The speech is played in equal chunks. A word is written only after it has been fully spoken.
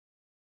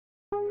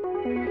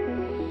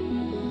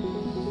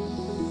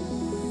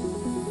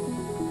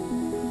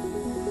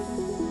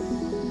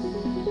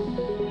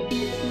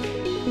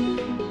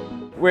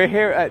We're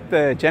here at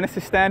the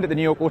Genesis stand at the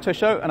New York Auto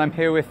Show, and I'm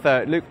here with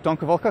Luke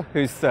Donkovolka,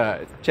 who's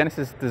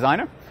Genesis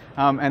designer.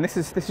 And this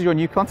is your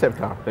new concept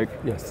car, Luke.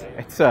 Yes.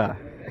 It's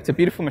a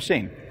beautiful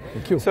machine.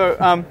 Thank you. So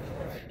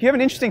you have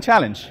an interesting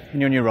challenge in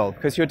your new role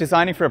because you're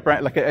designing for a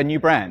brand, like a new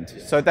brand.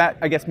 So that,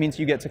 I guess, means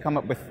you get to come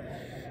up with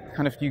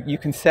kind of, you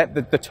can set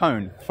the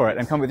tone for it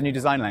and come up with a new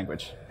design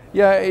language.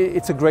 Yeah,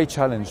 it's a great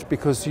challenge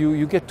because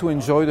you get to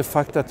enjoy the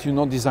fact that you're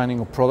not designing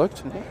a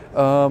product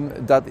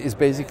that is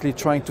basically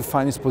trying to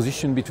find its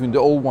position between the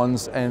old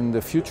ones and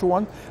the future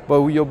one,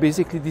 but you're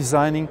basically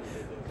designing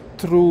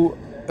through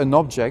an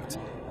object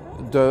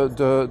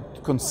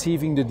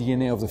conceiving the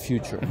DNA of the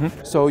future.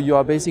 So you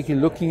are basically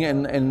looking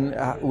and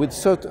with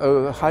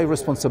certain high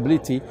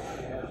responsibility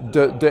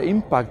the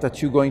impact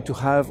that you're going to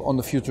have on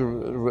the future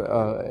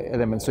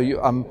elements. So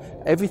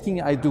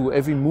everything I do,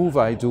 every move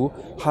I do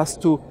has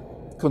to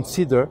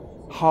consider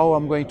how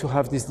I'm going to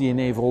have this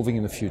DNA evolving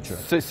in the future.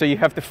 So you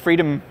have the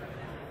freedom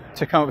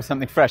to come up with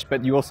something fresh,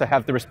 but you also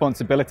have the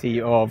responsibility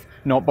of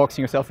not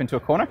boxing yourself into a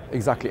corner?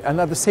 Exactly.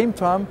 And at the same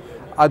time,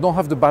 I don't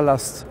have the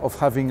ballast of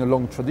having a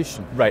long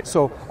tradition. Right.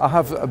 So I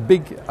have a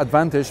big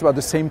advantage, but at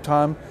the same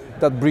time,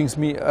 that brings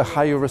me a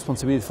higher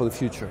responsibility for the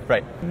future.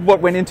 Right.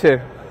 What went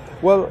into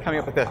coming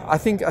up with that? I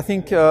think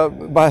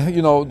by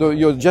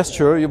your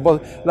gesture, your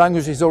body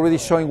language is already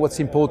showing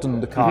what's important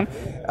in the car.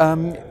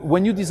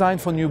 When you design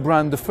for a new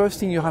brand, the first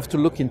thing you have to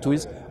look into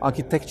is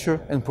architecture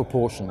and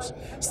proportions.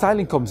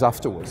 Styling comes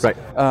afterwards, right?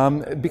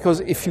 Because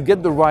if you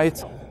get the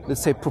right,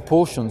 let's say,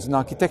 proportions in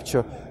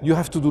architecture, you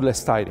have to do less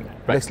styling,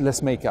 right,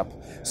 less makeup.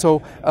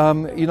 So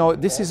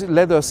this has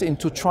led us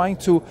into trying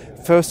to,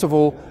 first of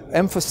all,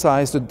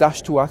 emphasize the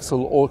dash to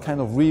axle or kind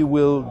of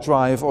rear-wheel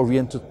drive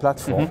oriented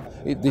platform.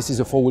 This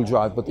is a four-wheel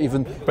drive, but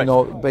even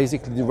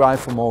basically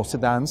derived from our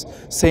sedans.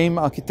 Same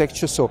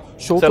architecture, so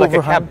short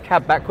overhang. Like a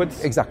cab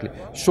backwards. Exactly.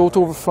 Short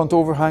front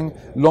overhang,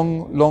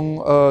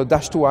 long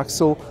dash to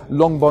axle,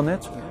 long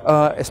bonnet.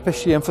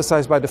 Especially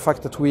emphasized by the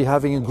fact that we're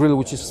having a grille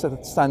which is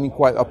standing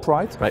quite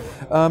upright. Right.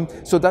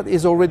 So that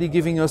is already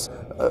giving us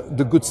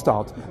the good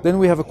start. Then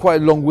we have a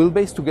quite long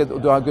wheelbase to get the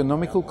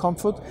ergonomical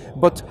comfort,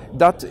 but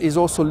that is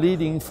also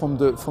leading from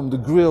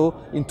the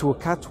grille into a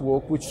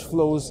catwalk which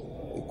flows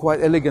quite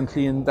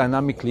elegantly and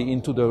dynamically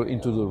into the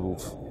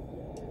roof.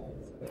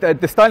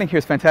 The styling here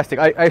is fantastic.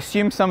 I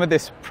assume some of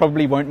this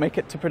probably won't make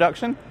it to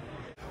production?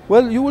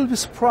 Well, you will be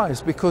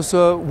surprised because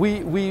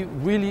we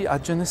really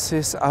at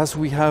Genesis, as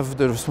we have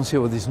the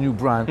responsibility of this new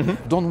brand,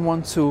 don't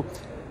want to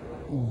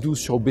do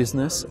show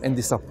business and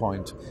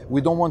disappoint.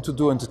 We don't want to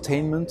do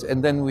entertainment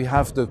and then we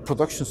have the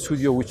production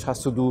studio which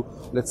has to do,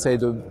 let's say,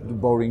 the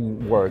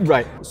boring work.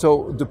 Right.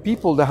 So the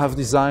people that have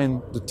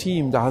designed, the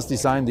team that has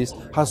designed this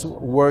has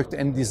worked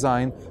and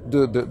designed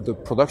the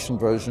production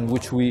version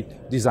which we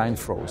designed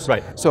for us.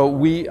 Right. So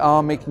we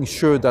are making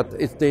sure that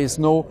there is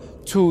no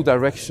two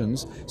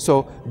directions.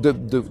 So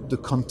the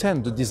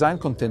content, the design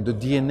content, the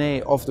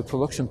DNA of the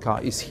production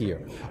car is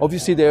here.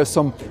 Obviously there are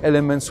some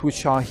elements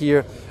which are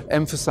here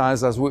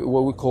emphasized as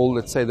what we call,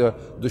 let's say,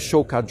 the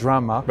show car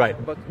drama.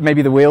 Right, but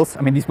maybe the wheels?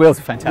 I mean, these wheels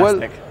are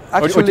fantastic.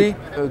 Well, actually,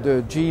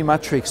 the GE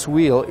Matrix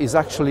wheel is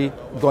actually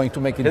going to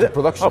make it into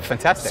production. Oh,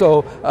 fantastic.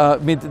 So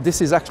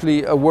this is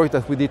actually a work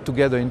that we did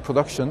together in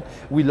production.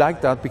 We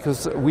like that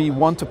because we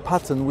want a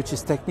pattern which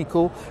is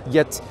technical,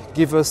 yet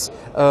give us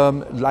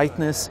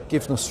lightness,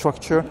 give us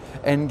structure,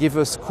 and give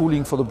us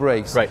cooling for the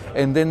brakes. Right.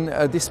 And then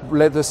this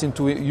led us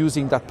into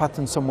using that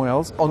pattern somewhere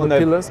else on the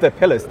pillars. The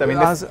pillars.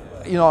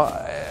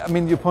 I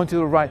mean, you pointed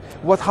it right.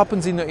 What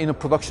happens in a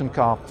production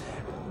car?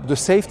 The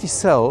safety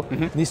cell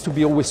needs to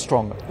be always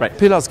stronger. Right.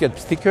 Pillars get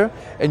thicker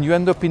and you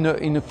end up in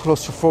a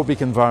claustrophobic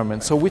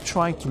environment. So we're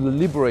trying to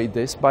liberate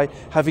this by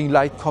having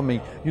light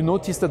coming. You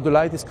notice that the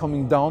light is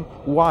coming down.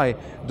 Why?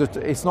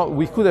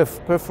 We could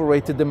have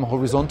perforated them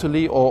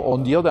horizontally or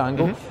on the other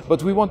angle,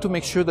 but we want to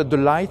make sure that the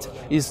light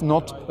is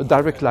not a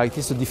direct light,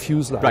 it's a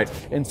diffuse light.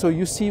 Right. And so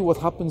you see what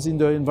happens in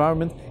the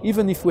environment.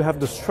 Even if we have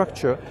the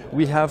structure,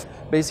 we have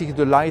basically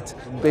the light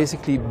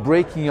basically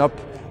breaking up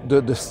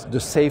the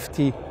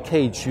safety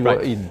cage you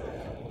are in.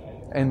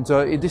 And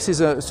this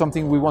is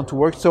something we want to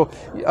work. So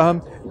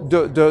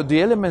the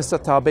elements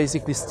that are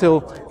basically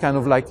still kind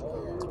of like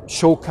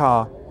show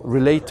car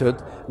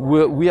related,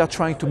 we are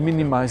trying to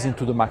minimize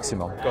into the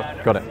maximum.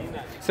 Got it.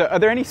 So are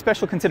there any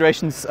special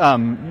considerations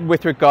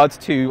with regards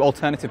to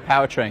alternative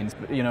powertrains,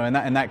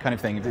 and that kind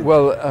of thing?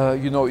 Well,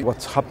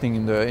 what's happening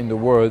in the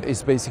world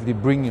is basically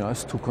bringing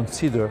us to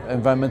consider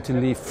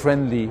environmentally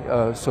friendly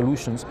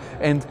solutions,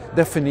 and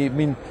definitely, I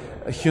mean,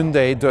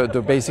 Hyundai, the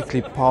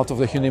basically part of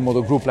the Hyundai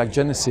Motor Group, like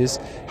Genesis,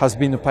 has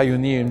been a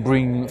pioneer in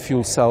bringing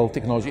fuel cell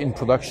technology in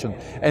production.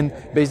 And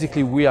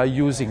basically we are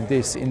using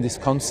this in this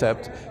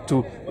concept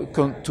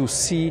to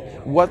see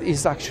what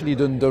is actually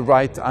the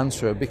right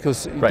answer,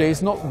 because there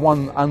is not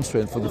one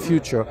answer for the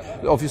future.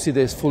 Obviously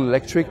there's full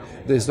electric,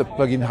 there's the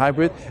plug-in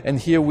hybrid, and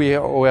here we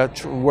are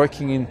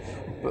working in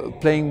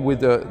playing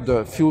with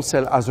the fuel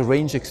cell as a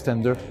range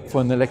extender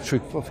for an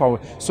electric power.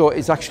 So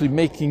it's actually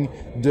making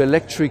the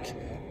electric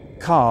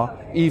car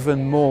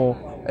even more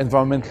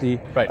environmentally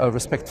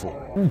respectful.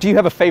 Do you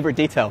have a favorite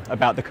detail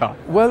about the car?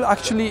 Well,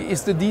 actually,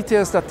 it's the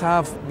details that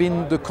have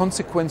been the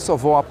consequence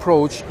of our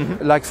approach,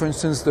 like, for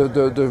instance,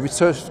 the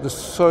research, the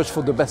search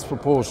for the best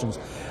proportions.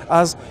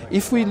 As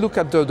if we look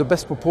at the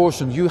best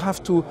proportion, you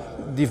have to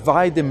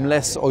divide them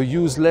less or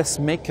use less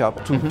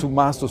makeup to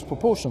mask those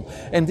proportions.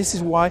 And this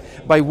is why,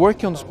 by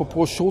working on this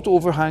proportion, short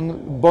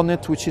overhang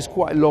bonnet, which is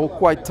quite low,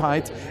 quite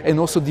tight, and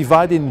also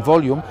divided in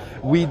volume,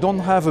 we don't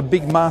have a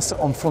big mass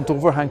on front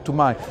overhang to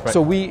mine.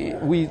 So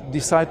we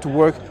decide to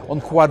work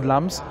on quad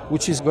lamps,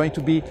 which is going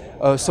to be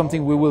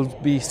something we will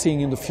be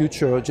seeing in the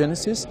future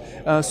Genesis.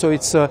 So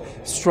it's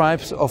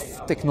stripes of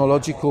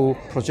technological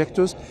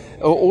projectors,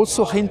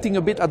 also hinting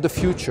a bit at the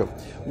future.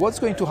 What's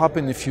going to happen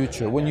in the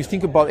future? When you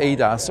think about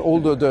ADAS, all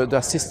the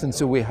assistance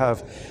that we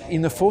have,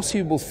 in the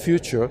foreseeable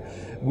future,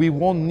 we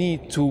won't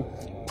need to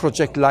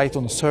project light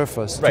on the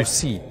surface to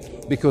see,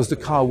 because the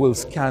car will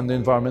scan the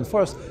environment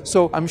first.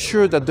 So I'm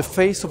sure that the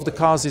face of the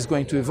cars is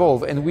going to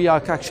evolve, and we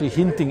are actually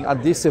hinting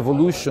at this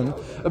evolution,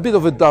 a bit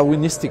of a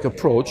Darwinistic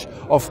approach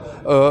of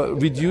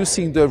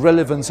reducing the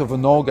relevance of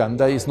an organ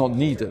that is not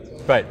needed.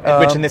 Right,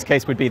 which in this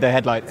case would be the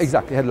headlights.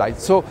 Exactly,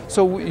 headlights. So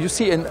you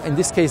see, in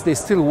this case, they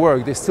still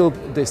work. They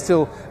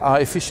still are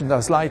efficient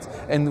as light,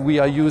 and we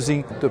are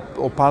using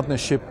our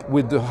partnership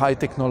with the high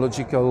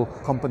technological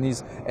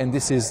companies. And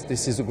this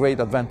is a great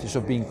advantage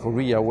of being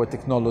Korea, where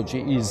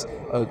technology is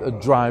a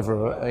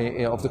driver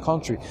of the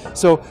country.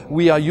 So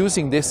we are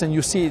using this, and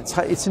you see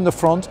it's in the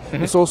front.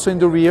 It's also in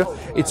the rear.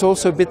 It's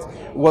also a bit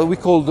what we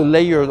call the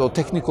layered or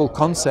technical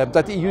concept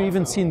that you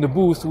even see in the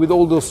booth with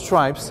all those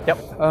stripes.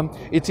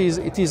 It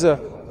is a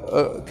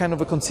kind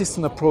of a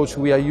consistent approach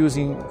we are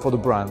using for the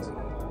brand.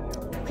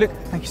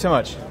 Thank you so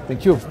much.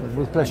 Thank you.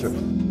 With pleasure.